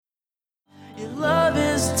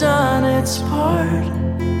has done its part.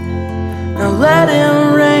 Now let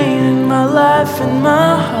Him reign in my life and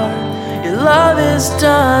my heart. Your love has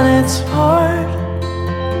done its part.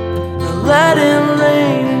 Now let Him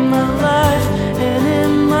reign in my life and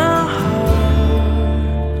in my heart.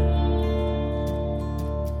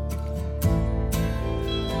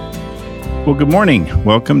 Well, good morning.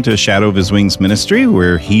 Welcome to Shadow of His Wings Ministry.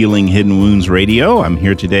 We're Healing Hidden Wounds Radio. I'm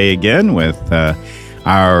here today again with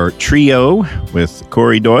our trio with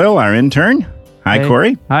Corey Doyle, our intern. Hi, hey.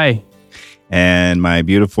 Corey. Hi. And my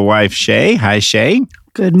beautiful wife, Shay. Hi, Shay.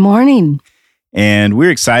 Good morning. And we're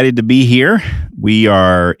excited to be here. We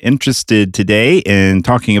are interested today in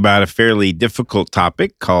talking about a fairly difficult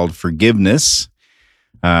topic called forgiveness.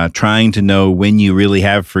 Trying to know when you really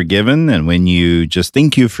have forgiven and when you just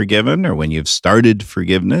think you've forgiven or when you've started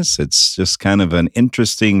forgiveness. It's just kind of an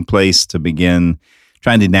interesting place to begin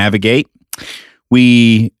trying to navigate.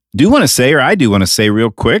 We do want to say, or I do want to say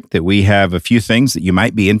real quick, that we have a few things that you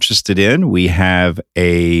might be interested in. We have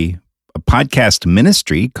a podcast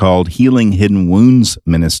ministry called Healing Hidden Wounds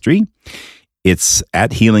Ministry. It's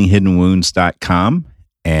at healinghiddenwounds.com.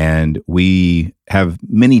 And we have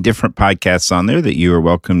many different podcasts on there that you are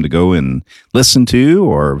welcome to go and listen to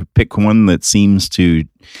or pick one that seems to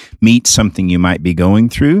meet something you might be going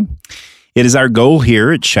through. It is our goal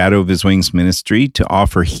here at Shadow of His Wings Ministry to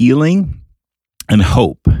offer healing and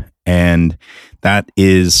hope. And that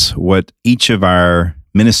is what each of our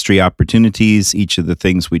ministry opportunities, each of the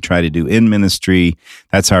things we try to do in ministry,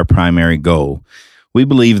 that's our primary goal. We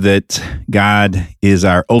believe that God is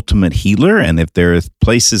our ultimate healer, and if there are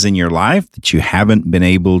places in your life that you haven't been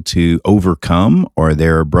able to overcome, or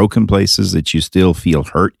there are broken places that you still feel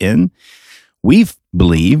hurt in, we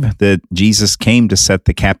believe that Jesus came to set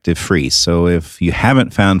the captive free. So if you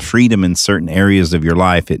haven't found freedom in certain areas of your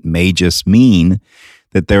life, it may just mean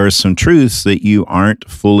that there are some truths that you aren't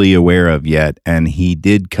fully aware of yet, and He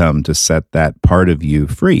did come to set that part of you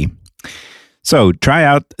free. So try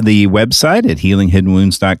out the website at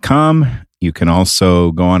healinghiddenwounds.com. You can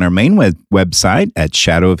also go on our main website at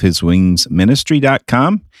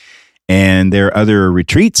shadowofhiswingsministry.com. And there are other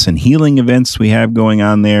retreats and healing events we have going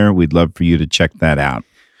on there. We'd love for you to check that out.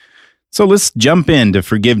 So let's jump into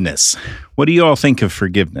forgiveness. What do you all think of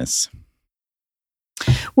forgiveness?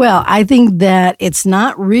 Well, I think that it's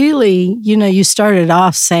not really, you started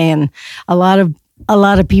off saying a lot of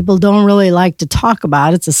people don't really like to talk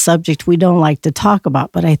about. It's a subject we don't like to talk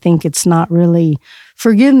about, but I think it's not really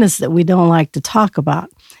forgiveness that we don't like to talk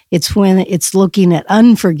about. It's when it's looking at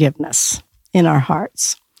unforgiveness in our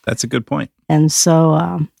hearts. That's a good point. And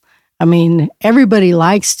so, everybody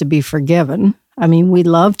likes to be forgiven. We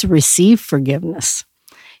love to receive forgiveness.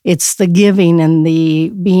 It's the giving and the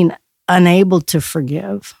being unable to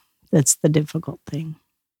forgive that's the difficult thing.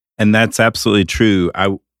 And that's absolutely true.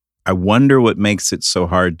 I wonder what makes it so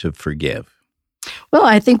hard to forgive. Well,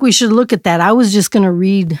 I think we should look at that. I was just going to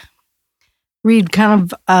read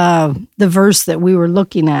kind of the verse that we were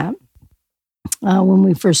looking at when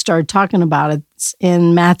we first started talking about it. It's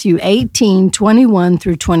in Matthew 18:21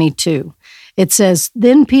 through 22. It says,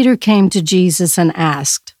 "Then Peter came to Jesus and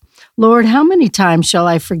asked, 'Lord, how many times shall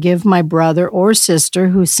I forgive my brother or sister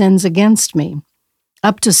who sins against me?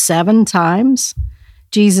 Up to 7 times?'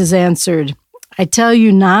 Jesus answered, 'I tell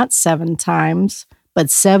you, not 7 times, but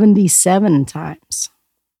 77 times.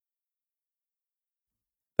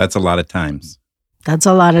 That's a lot of times. That's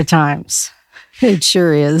a lot of times. It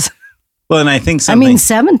sure is. Well, and I think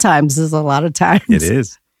 7 times is a lot of times. It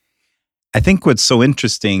is. I think what's so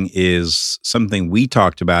interesting is something we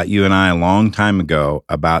talked about, you and I, a long time ago,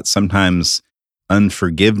 about sometimes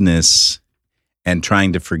unforgiveness and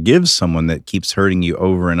trying to forgive someone that keeps hurting you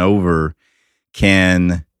over and over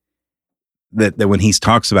that when he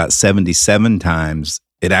talks about 77 times,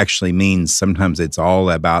 it actually means sometimes it's all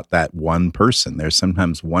about that one person. There's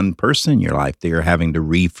sometimes one person in your life that you're having to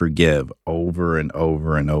re-forgive over and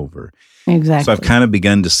over and over. Exactly. So I've kind of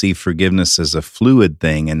begun to see forgiveness as a fluid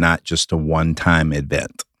thing and not just a one-time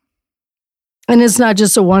event. And it's not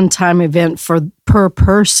just a one-time event per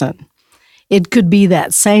person. It could be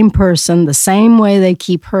that same person, the same way they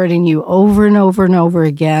keep hurting you over and over and over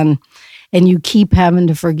again, and you keep having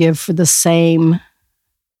to forgive for the same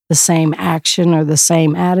action or the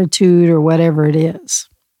same attitude or whatever it is.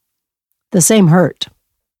 The same hurt.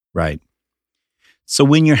 Right. So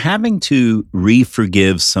when you're having to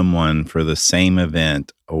re-forgive someone for the same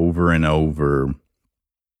event over and over,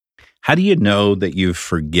 how do you know that you've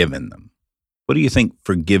forgiven them? What do you think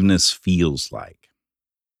forgiveness feels like?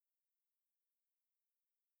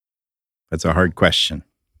 That's a hard question.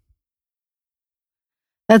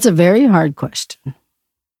 That's a very hard question.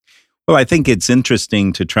 Well, I think it's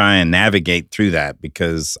interesting to try and navigate through that,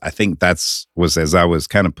 because I think was as I was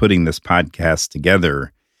kind of putting this podcast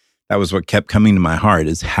together, that was what kept coming to my heart,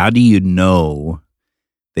 is how do you know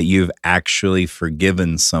that you've actually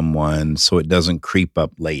forgiven someone so it doesn't creep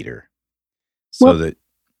up later?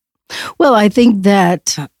 Well, I think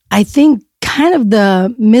kind of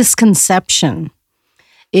the misconception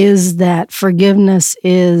is that forgiveness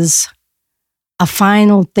is a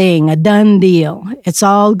final thing, a done deal. It's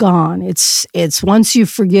all gone. It's once you've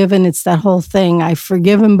forgiven, it's that whole thing. I've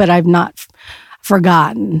forgiven, but I've not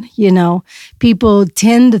forgotten. People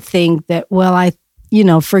tend to think that,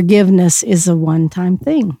 forgiveness is a one-time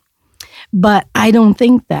thing. But I don't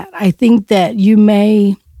think that. I think that you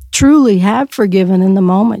may truly have forgiven in the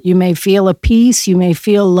moment. You may feel a peace. You may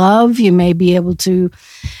feel love. You may be able to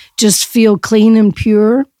just feel clean and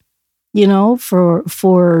pure,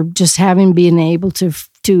 for just having been able to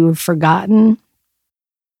have forgotten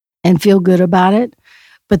and feel good about it.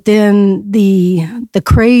 But then the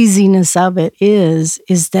craziness of it is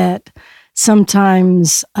that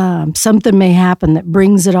sometimes something may happen that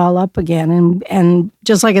brings it all up again. And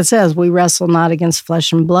just like it says, we wrestle not against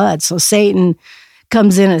flesh and blood. So Satan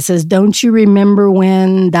comes in and says, don't you remember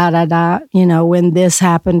when when this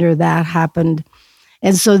happened or that happened?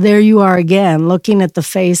 And so there you are again, looking at the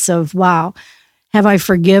face of, wow, have I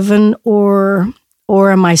forgiven or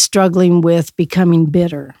am I struggling with becoming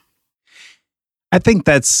bitter? I think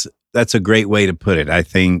that's a great way to put it. I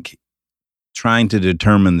think trying to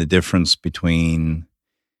determine the difference between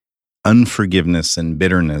unforgiveness and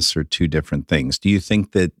bitterness are two different things. Do you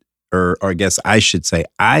think that, or I guess I should say,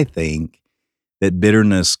 I think that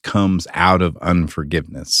bitterness comes out of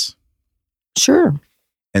unforgiveness? Sure.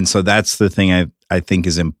 And so that's the thing I think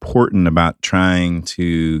is important about trying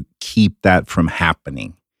to keep that from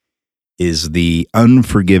happening, is the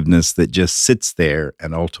unforgiveness that just sits there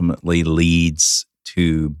and ultimately leads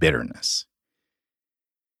to bitterness.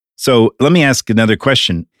 So let me ask another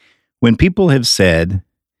question. When people have said,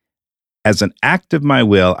 as an act of my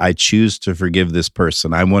will, I choose to forgive this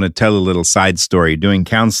person. I want to tell a little side story. Doing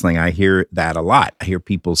counseling, I hear that a lot. I hear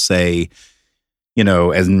people say,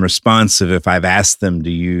 as in response of, if I've asked them,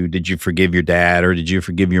 did you forgive your dad, or did you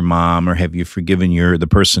forgive your mom, or have you forgiven the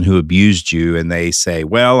person who abused you? And they say,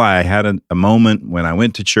 well, I had a moment when I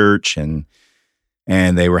went to church and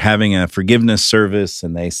they were having a forgiveness service,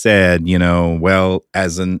 and they said, well,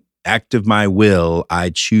 as an act of my will,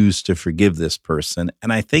 I choose to forgive this person.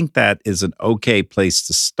 And I think that is an okay place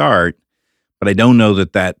to start, but I don't know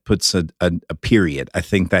that puts a period. I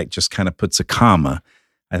think that just kind of puts a comma.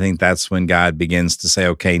 I think that's when God begins to say,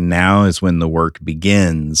 okay, now is when the work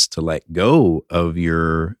begins to let go of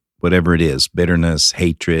your, whatever it is, bitterness,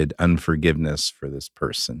 hatred, unforgiveness for this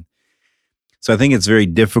person. So I think it's very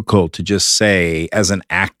difficult to just say, as an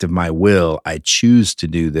act of my will, I choose to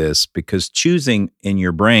do this, because choosing in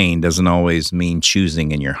your brain doesn't always mean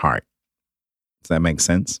choosing in your heart. Does that make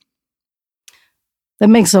sense? That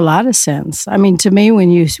makes a lot of sense. I mean, to me,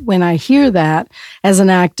 when I hear that as an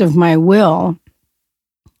act of my will,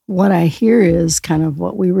 what I hear is kind of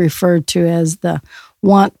what we refer to as the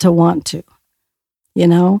want to.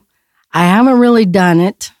 I haven't really done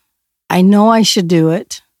it. I know I should do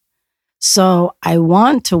it. So I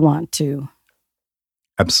want to.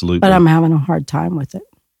 Absolutely. But I'm having a hard time with it.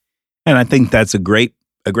 And I think that's a great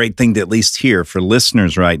thing to at least hear for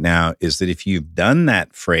listeners right now, is that if you've done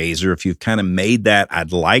that phrase, or if you've kind of made that,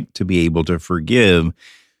 I'd like to be able to forgive,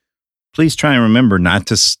 please try and remember not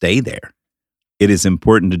to stay there. It is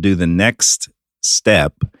important to do the next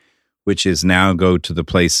step, which is now go to the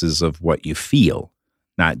places of what you feel,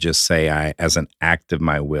 not just say, as an act of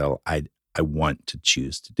my will, I want to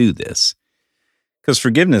choose to do this. Because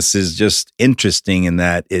forgiveness is just interesting in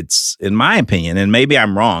that it's, in my opinion, and maybe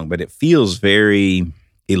I'm wrong, but it feels very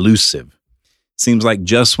elusive. It seems like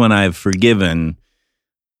just when I've forgiven,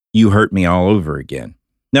 you hurt me all over again.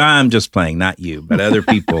 No, I'm just playing, not you, but other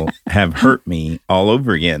people have hurt me all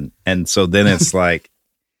over again. And so then it's like,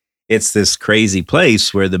 it's this crazy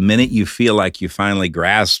place where the minute you feel like you finally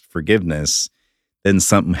grasp forgiveness, then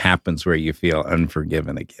something happens where you feel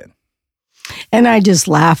unforgiven again. And I just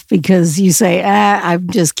laugh because you say, I'm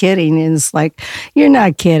just kidding. And it's like, you're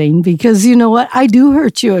not kidding, because you know what? I do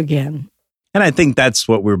hurt you again. And I think that's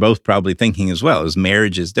what we're both probably thinking as well, is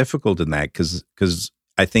marriage is difficult in that, because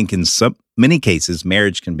I think in many cases,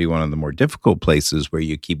 marriage can be one of the more difficult places where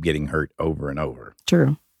you keep getting hurt over and over.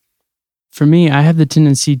 True. For me, I have the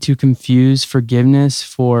tendency to confuse forgiveness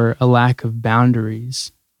for a lack of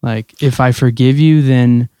boundaries. Like, if I forgive you,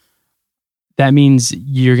 then that means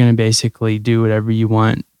you're going to basically do whatever you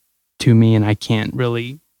want to me, and I can't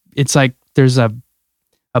really. It's like there's a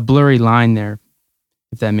a blurry line there,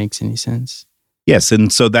 if that makes any sense. Yes,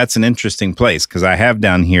 and so that's an interesting place because I have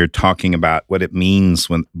down here talking about what it means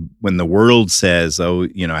when the world says, "Oh,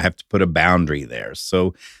 I have to put a boundary there."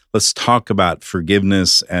 So let's talk about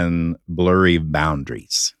forgiveness and blurry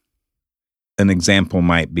boundaries. An example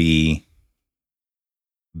might be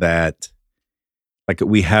that, like,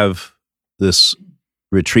 we have this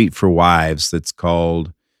retreat for wives that's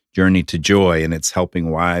called Journey to Joy, and it's helping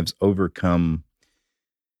wives overcome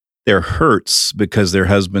their hurts because their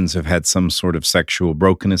husbands have had some sort of sexual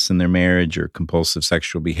brokenness in their marriage or compulsive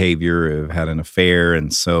sexual behavior, or have had an affair.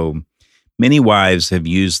 And so many wives have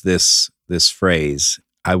used this phrase,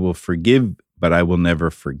 "I will forgive, but I will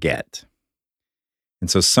never forget."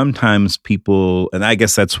 And so sometimes people, and I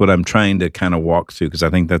guess that's what I'm trying to kind of walk through, because I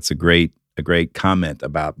think that's a great comment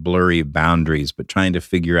about blurry boundaries, but trying to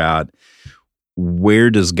figure out, where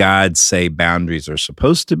does God say boundaries are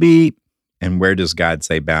supposed to be? And where does God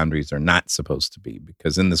say boundaries are not supposed to be?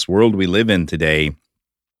 Because in this world we live in today,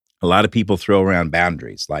 a lot of people throw around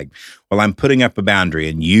boundaries like, well, I'm putting up a boundary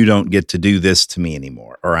and you don't get to do this to me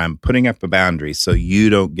anymore. Or I'm putting up a boundary so you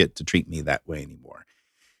don't get to treat me that way anymore.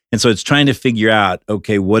 And so it's trying to figure out,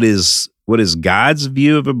 okay, what is God's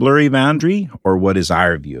view of a blurry boundary, or what is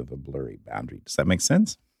our view of a blurry boundary? Does that make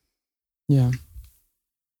sense? Yeah.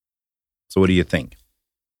 So what do you think?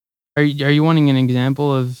 Are you wanting an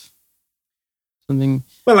example of something?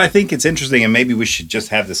 Well, I think it's interesting, and maybe we should just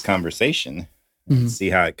have this conversation and Mm-hmm. see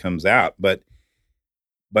how it comes out. But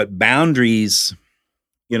boundaries,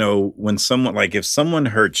 when someone, like if someone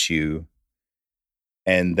hurts you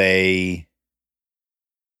and they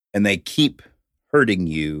keep hurting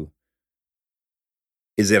you,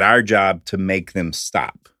 is it our job to make them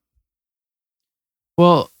stop?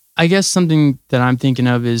 Well, I guess something that I'm thinking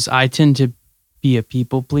of is I tend to be a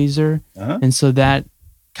people pleaser. Uh-huh. And so that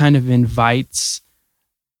kind of invites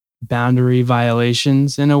boundary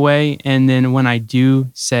violations in a way. And then when I do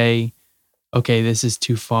say, okay, this is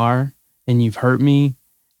too far and you've hurt me.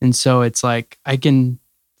 And so it's like, I can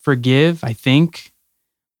forgive, I think,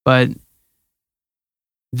 but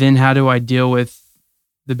then how do I deal with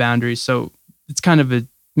the boundaries? So it's kind of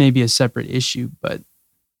maybe a separate issue, but.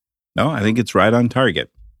 No, I think it's right on target.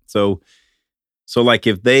 So like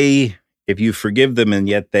if you forgive them and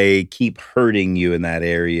yet they keep hurting you in that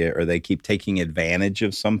area, or they keep taking advantage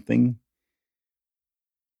of something,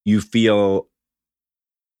 you feel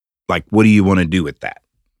like, what do you want to do with that?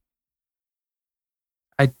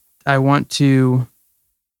 I want to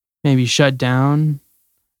maybe shut down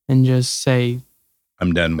and just say,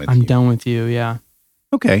 I'm done with you. I'm done with you. Yeah.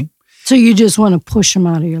 Okay. So you just want to push them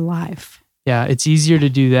out of your life. Yeah. It's easier to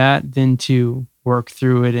do that than to work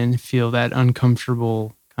through it and feel that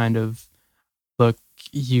uncomfortable kind of, look,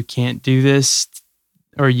 you can't do this,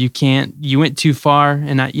 or you went too far,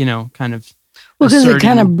 and kind of. Well, because it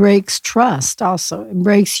kind of breaks trust also. It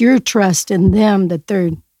breaks your trust in them that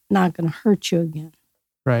they're not going to hurt you again.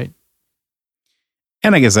 Right.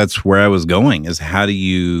 And I guess that's where I was going, is how do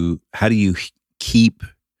you keep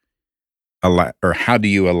how do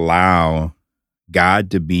you allow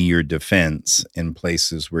God to be your defense in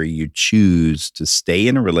places where you choose to stay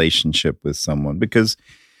in a relationship with someone? Because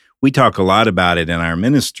we talk a lot about it in our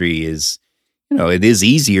ministry is, it is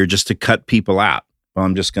easier just to cut people out. Well,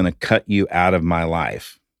 I'm just going to cut you out of my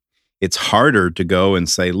life. It's harder to go and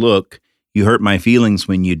say, look, you hurt my feelings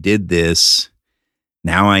when you did this.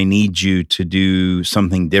 Now I need you to do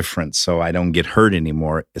something different so I don't get hurt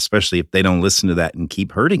anymore, especially if they don't listen to that and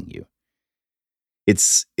keep hurting you.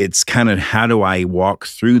 It's kind of, how do I walk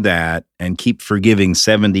through that and keep forgiving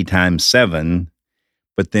 70 times 7,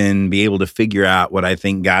 but then be able to figure out what I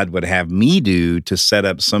think God would have me do to set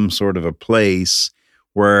up some sort of a place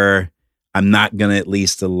where I'm not going to at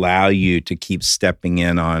least allow you to keep stepping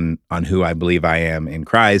in on who I believe I am in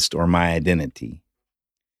Christ, or my identity.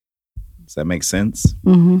 Does that make sense?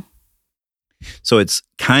 Mm-hmm. So it's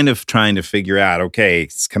kind of trying to figure out, okay,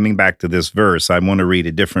 it's coming back to this verse. I want to read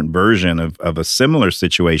a different version of a similar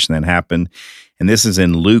situation that happened. And this is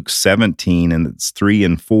in Luke 17, and it's 3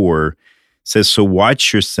 and 4. It says, so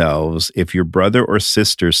watch yourselves. If your brother or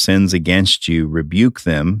sister sins against you, rebuke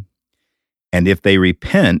them. And if they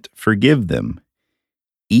repent, forgive them.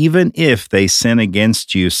 Even if they sin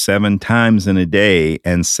against you 7 times in a day,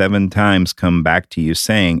 and 7 times come back to you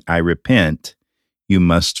saying, I repent, you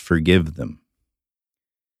must forgive them.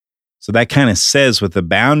 So that kind of says what the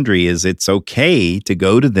boundary is. It's okay to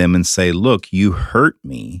go to them and say, look, you hurt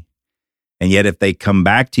me. And yet if they come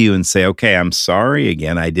back to you and say, okay, I'm sorry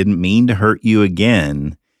again, I didn't mean to hurt you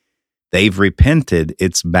again, they've repented,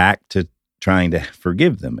 it's back to trying to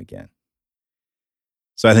forgive them again.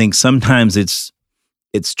 So I think sometimes it's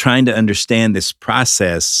it's trying to understand this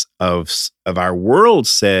process of our world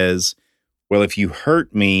says, well, if you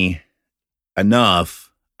hurt me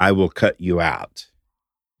enough, I will cut you out.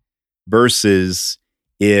 Versus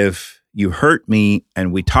if you hurt me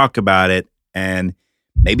and we talk about it and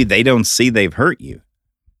maybe they don't see they've hurt you.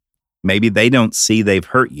 Maybe they don't see they've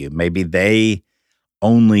hurt you. Maybe they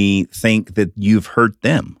only think that you've hurt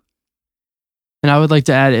them. And I would like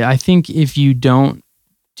to add, I think if you don't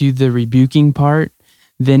do the rebuking part,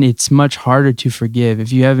 then it's much harder to forgive.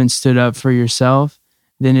 If you haven't stood up for yourself,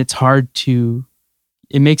 then it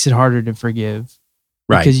makes it harder to forgive.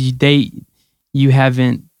 Right. Because you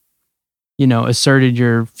haven't, asserted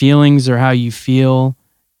your feelings or how you feel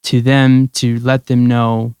to them to let them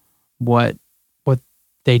know what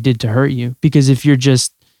they did to hurt you. Because if you're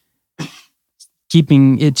just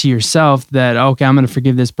keeping it to yourself that, okay, I'm going to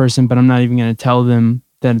forgive this person, but I'm not even going to tell them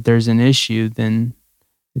that there's an issue, then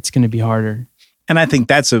it's going to be harder. And I think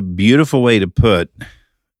that's a beautiful way to put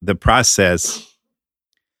the process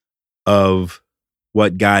of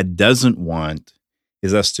what God doesn't want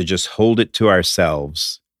is us to just hold it to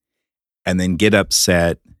ourselves and then get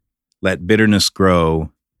upset, let bitterness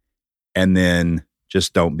grow, and then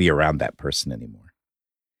just don't be around that person anymore.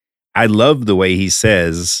 I love the way he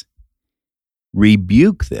says,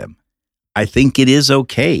 rebuke them. I think it is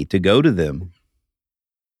okay to go to them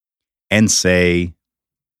and say,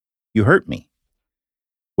 you hurt me.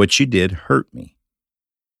 What you did hurt me.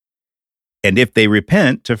 And if they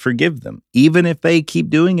repent, to forgive them, even if they keep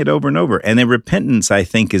doing it over and over. And the repentance, I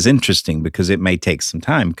think, is interesting because it may take some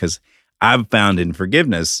time, because I've found in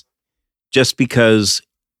forgiveness, just because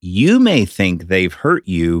you may think they've hurt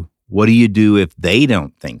you, what do you do if they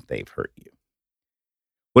don't think they've hurt you?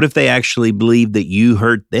 What if they actually believe that you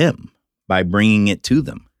hurt them by bringing it to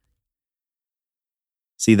them?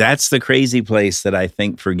 See, that's the crazy place that I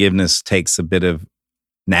think forgiveness takes a bit of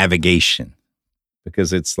navigation,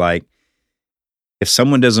 because it's like, if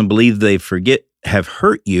someone doesn't believe they have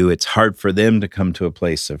hurt you, it's hard for them to come to a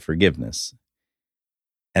place of forgiveness.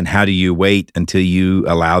 And how do you wait until you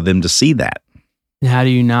allow them to see that? And how do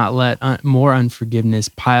you not let more unforgiveness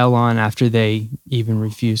pile on after they even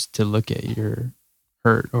refuse to look at your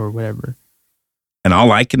hurt or whatever? And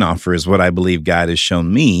all I can offer is what I believe God has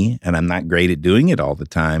shown me, and I'm not great at doing it all the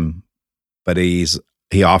time, but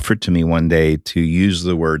He offered to me one day to use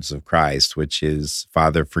the words of Christ, which is,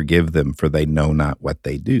 Father, forgive them, for they know not what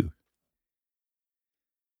they do.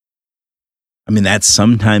 I mean, that's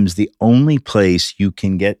sometimes the only place you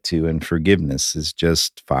can get to in forgiveness is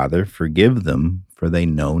just, Father, forgive them, for they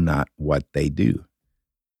know not what they do.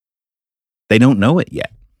 They don't know it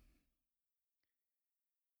yet.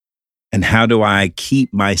 And how do I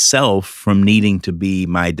keep myself from needing to be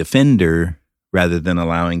my defender rather than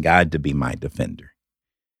allowing God to be my defender?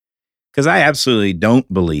 Because I absolutely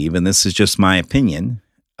don't believe, and this is just my opinion,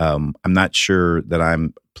 I'm not sure that I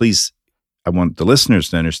want the listeners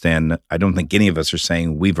to understand, I don't think any of us are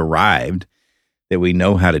saying we've arrived, that we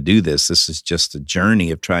know how to do this. This is just a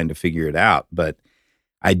journey of trying to figure it out. But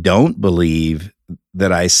I don't believe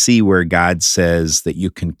that I see where God says that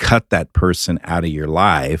you can cut that person out of your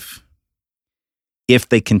life if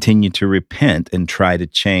they continue to repent and try to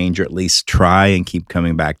change, or at least try and keep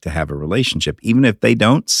coming back to have a relationship, even if they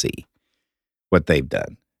don't see what they've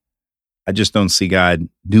done. I just don't see God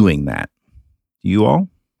doing that. Do you all?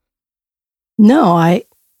 No, I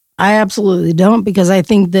absolutely don't, because I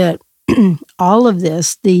think that all of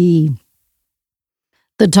this, the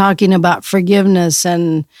talking about forgiveness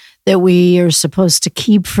and that we are supposed to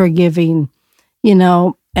keep forgiving,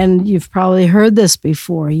 and you've probably heard this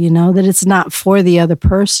before, that it's not for the other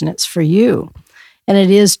person, it's for you. And it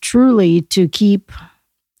is truly to keep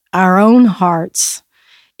our own hearts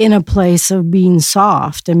in a place of being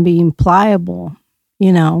soft and being pliable,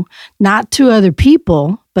 not to other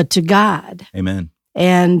people, but to God. Amen.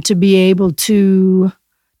 And to be able to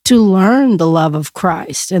learn the love of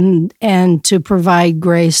Christ and to provide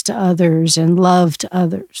grace to others and love to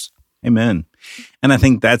others. Amen. And I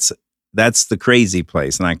think that's the crazy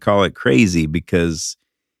place. And I call it crazy because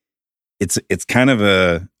it's kind of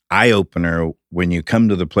a eye-opener when you come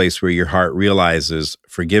to the place where your heart realizes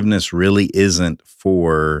forgiveness really isn't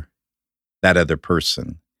for that other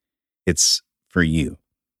person. It's for you.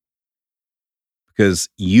 Because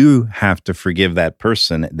you have to forgive that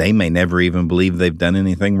person. They may never even believe they've done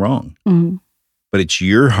anything wrong. Mm-hmm. But it's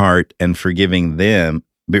your heart and forgiving them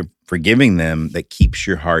that keeps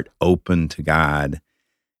your heart open to God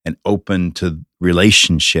and open to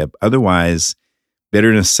relationship. Otherwise,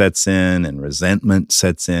 bitterness sets in and resentment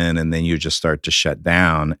sets in, and then you just start to shut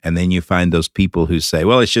down. And then you find those people who say,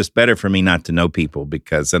 well, it's just better for me not to know people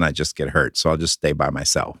because then I just get hurt. So I'll just stay by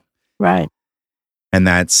myself. Right. And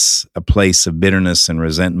that's a place of bitterness and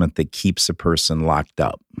resentment that keeps a person locked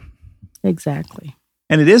up. Exactly.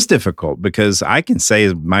 And it is difficult because I can say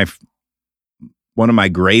one of my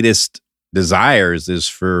greatest desires is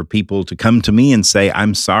for people to come to me and say,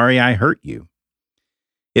 I'm sorry I hurt you.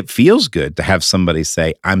 It feels good to have somebody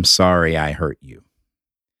say, I'm sorry I hurt you.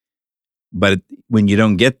 But when you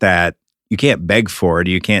don't get that, you can't beg for it.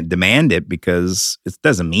 You can't demand it because it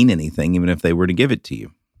doesn't mean anything, even if they were to give it to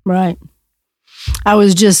you. Right. I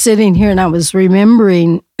was just sitting here and I was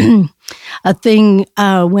remembering a thing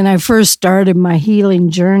when I first started my healing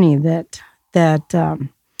journey that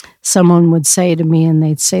someone would say to me, and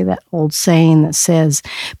they'd say that old saying that says,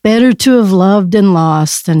 better to have loved and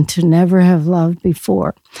lost than to never have loved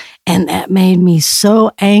before. And that made me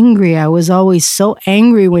so angry. I was always so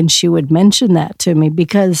angry when she would mention that to me,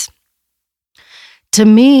 because to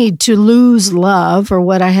me, to lose love, or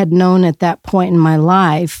what I had known at that point in my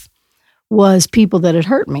life, was people that had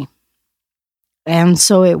hurt me. And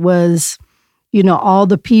so it was, all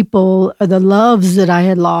the people, the loves that I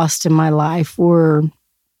had lost in my life were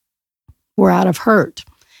out of hurt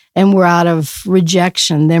and were out of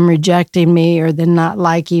rejection, them rejecting me or them not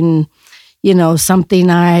liking, something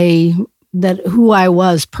who I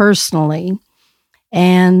was personally.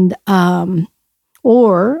 And,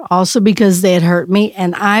 or also because they had hurt me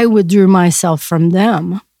and I withdrew myself from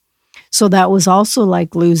them. So that was also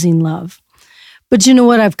like losing love. But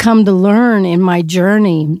what I've come to learn in my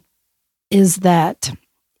journey is that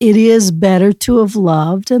it is better to have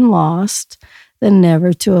loved and lost than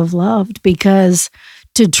never to have loved, because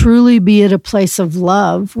to truly be at a place of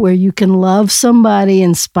love where you can love somebody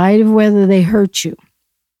in spite of whether they hurt you,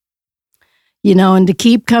 and to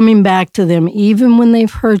keep coming back to them even when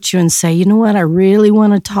they've hurt you and say, you know what, I really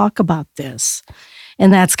want to talk about this.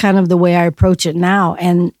 And that's kind of the way I approach it now.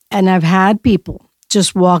 And I've had people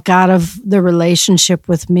just walk out of the relationship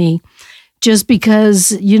with me just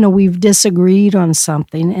because, we've disagreed on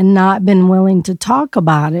something and not been willing to talk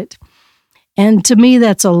about it. And to me,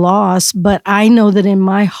 that's a loss. But I know that in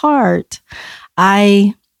my heart,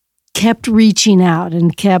 I kept reaching out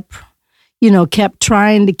and kept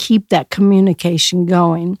trying to keep that communication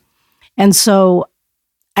going. And so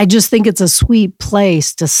I just think it's a sweet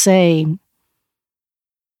place to say,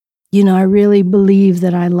 I really believe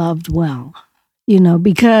that I loved well.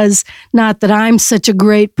 Because not that I'm such a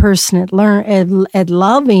great person at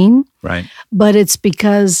loving, right? But it's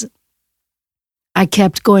because I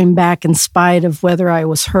kept going back in spite of whether I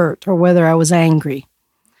was hurt or whether I was angry.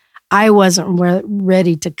 I wasn't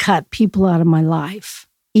ready to cut people out of my life,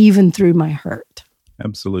 even through my hurt.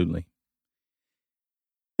 Absolutely.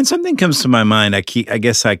 And something comes to my mind. I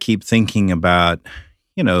guess I keep thinking about,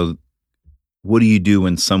 what do you do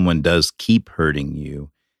when someone does keep hurting you?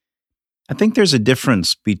 I think there's a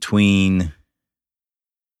difference between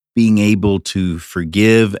being able to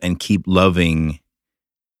forgive and keep loving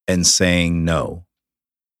and saying no.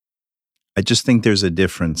 I just think there's a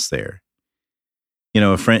difference there.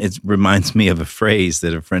 It reminds me of a phrase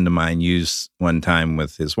that a friend of mine used one time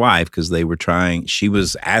with his wife, because she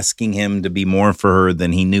was asking him to be more for her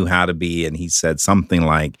than he knew how to be. And he said something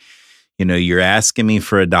like, you're asking me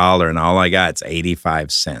for $1 and all I got is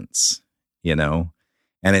 85 cents,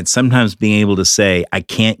 And it's sometimes being able to say, I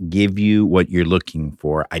can't give you what you're looking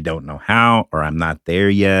for. I don't know how, or I'm not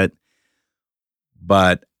there yet.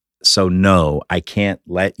 But so no, I can't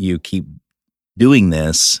let you keep doing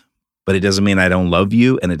this, but it doesn't mean I don't love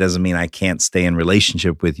you. And it doesn't mean I can't stay in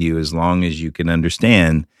relationship with you as long as you can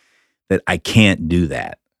understand that I can't do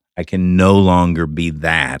that. I can no longer be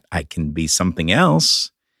that. I can be something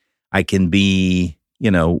else. I can be,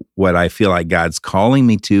 what I feel like God's calling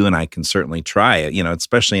me to, and I can certainly try it,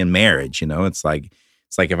 especially in marriage. It's like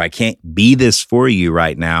if I can't be this for you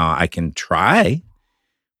right now, I can try,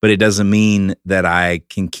 but it doesn't mean that I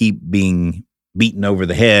can keep being beaten over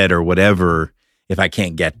the head or whatever if I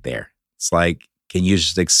can't get there. It's like, can you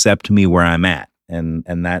just accept me where I'm at? And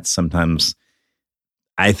that's sometimes,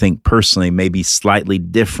 I think personally, maybe slightly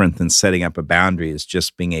different than setting up a boundary, is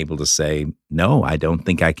just being able to say, no, I don't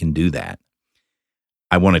think I can do that.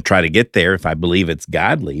 I want to try to get there if I believe it's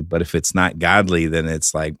godly, but if it's not godly, then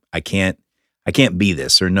it's like, I can't be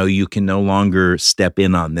this, or no, you can no longer step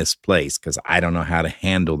in on this place because I don't know how to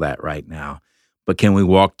handle that right now. But can we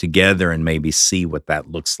walk together and maybe see what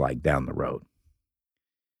that looks like down the road?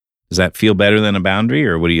 Does that feel better than a boundary,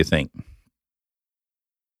 or what do you think?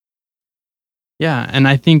 Yeah, and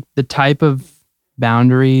I think the type of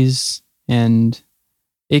boundaries and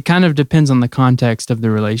it kind of depends on the context of the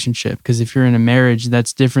relationship. Because if you're in a marriage,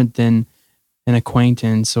 that's different than an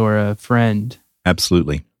acquaintance or a friend.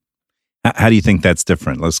 Absolutely. How do you think that's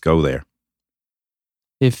different? Let's go there.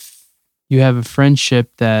 If you have a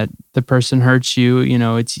friendship that the person hurts you,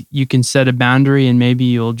 you can set a boundary and maybe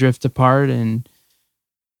you'll drift apart, and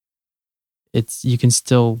you can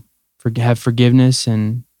still have forgiveness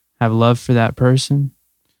and have love for that person.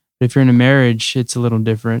 But if you're in a marriage, it's a little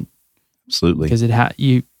different. Absolutely. Because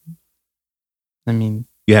you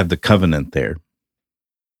have the covenant there.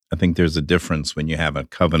 I think there's a difference when you have a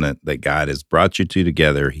covenant that God has brought you two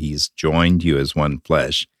together. He's joined you as one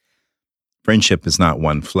flesh. Friendship is not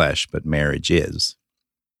one flesh, but marriage is.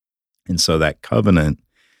 And so that covenant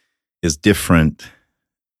is different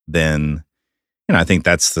than, I think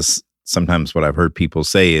that's sometimes what I've heard people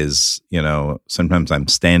say is, sometimes I'm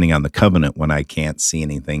standing on the covenant when I can't see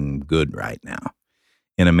anything good right now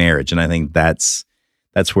in a marriage. And I think that's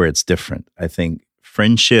where it's different. I think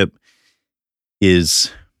friendship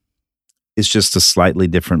is just a slightly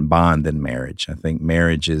different bond than marriage. I think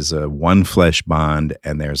marriage is a one flesh bond,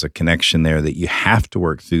 and there's a connection there that you have to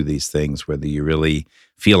work through these things, whether you really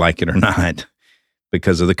feel like it or not,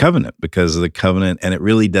 because of the covenant, and it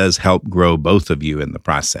really does help grow both of you in the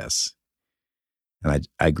process. And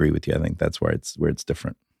I agree with you. I think that's where it's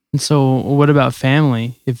different. And so what about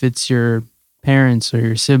family? If it's your parents or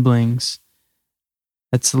your siblings,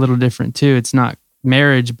 that's a little different too. It's not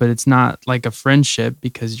marriage, but it's not like a friendship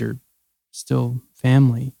because you're still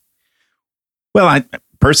family. Well,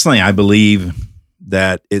 I believe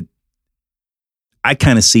that I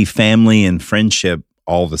kind of see family and friendship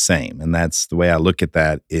all the same. And that's the way I look at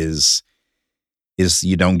that is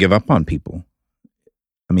you don't give up on people.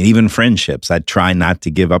 I mean, even friendships, I try not to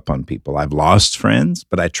give up on people. I've lost friends,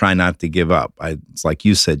 but I try not to give up. It's like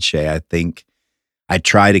you said, Shay, I think I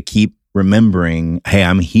try to keep remembering, hey,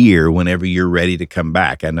 I'm here whenever you're ready to come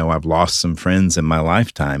back. I know I've lost some friends in my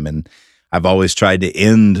lifetime, and I've always tried to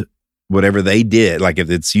end whatever they did. Like if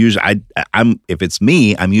it's usually, if it's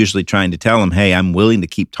me, I'm usually trying to tell them, hey, I'm willing to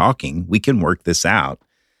keep talking. We can work this out.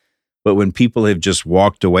 But when people have just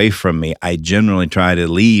walked away from me, I generally try to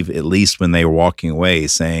leave, at least when they were walking away,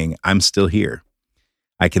 saying, I'm still here.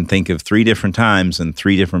 I can think of 3 different times and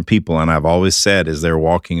 3 different people, and I've always said as they're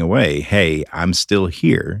walking away, hey, I'm still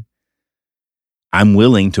here. I'm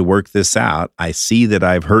willing to work this out. I see that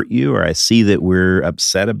I've hurt you, or I see that we're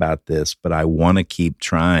upset about this, but I want to keep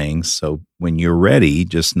trying. So when you're ready,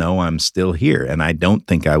 just know I'm still here. And I don't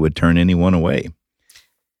think I would turn anyone away.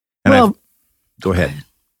 And go ahead.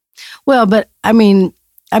 Well, but I mean,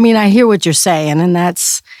 I hear what you're saying, and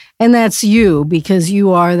that's you, because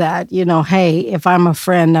you are that, hey, if I'm a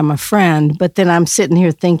friend, I'm a friend. But then I'm sitting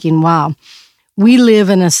here thinking, wow, we live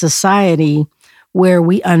in a society where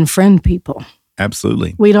we unfriend people.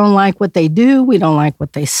 Absolutely. We don't like what they do. We don't like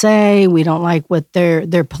what they say. We don't like what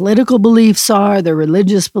their political beliefs are, their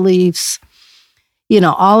religious beliefs,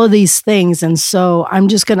 all of these things. And so I'm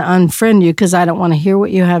just going to unfriend you because I don't want to hear what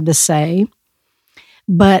you have to say.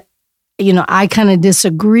 But, I kind of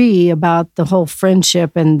disagree about the whole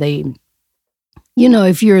friendship and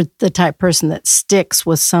if you're the type person that sticks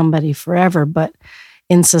with somebody forever. But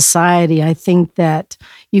in society, I think that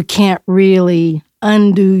you can't really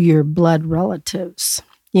undo your blood relatives.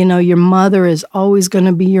 Your mother is always going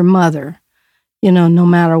to be your mother, no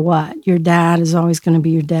matter what. Your dad is always going to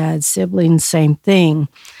be your dad, siblings, same thing,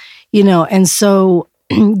 and so,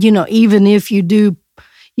 even if you do,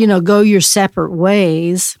 go your separate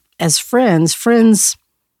ways as friends,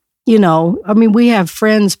 we have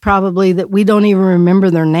friends probably that we don't even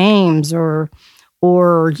remember their names or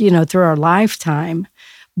through our lifetime.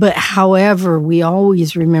 But however, we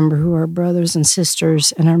always remember who our brothers and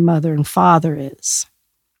sisters and our mother and father is.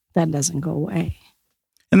 That doesn't go away.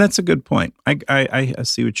 And that's a good point. I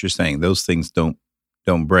see what you're saying. Those things don't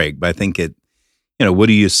break. But I think what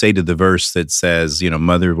do you say to the verse that says,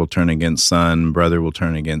 mother will turn against son, brother will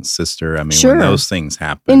turn against sister? I mean, sure, when those things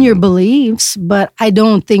happen. In your beliefs, but I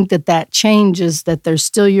don't think that changes that they're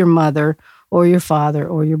still your mother or your father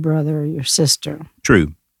or your brother or your sister.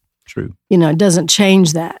 True. It doesn't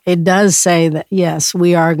change that. It does say that, yes,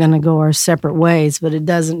 we are going to go our separate ways, but it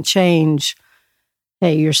doesn't change,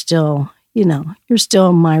 hey, you're still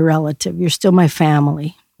my relative. You're still my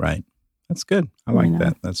family. Right. That's good. I like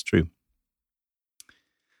that. That's true.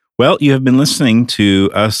 Well, you have been listening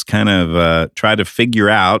to us kind of try to figure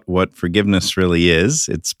out what forgiveness really is.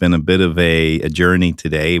 It's been a bit of a journey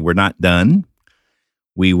today. We're not done.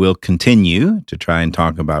 We will continue to try and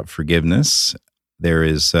talk about forgiveness. there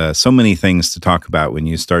is so many things to talk about when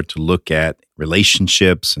you start to look at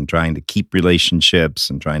relationships and trying to keep relationships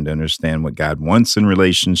and trying to understand what God wants in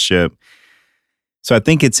relationship. So I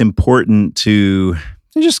think it's important to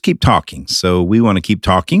just keep talking. So we want to keep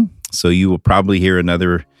talking. So you will probably hear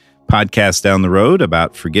another podcast down the road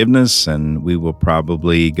about forgiveness, and we will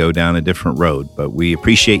probably go down a different road. But we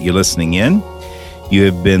appreciate you listening in. You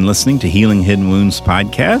have been listening to Healing Hidden Wounds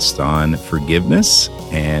podcast on forgiveness,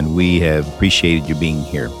 and we have appreciated you being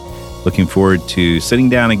here. Looking forward to sitting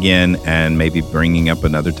down again and maybe bringing up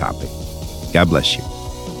another topic. God bless you.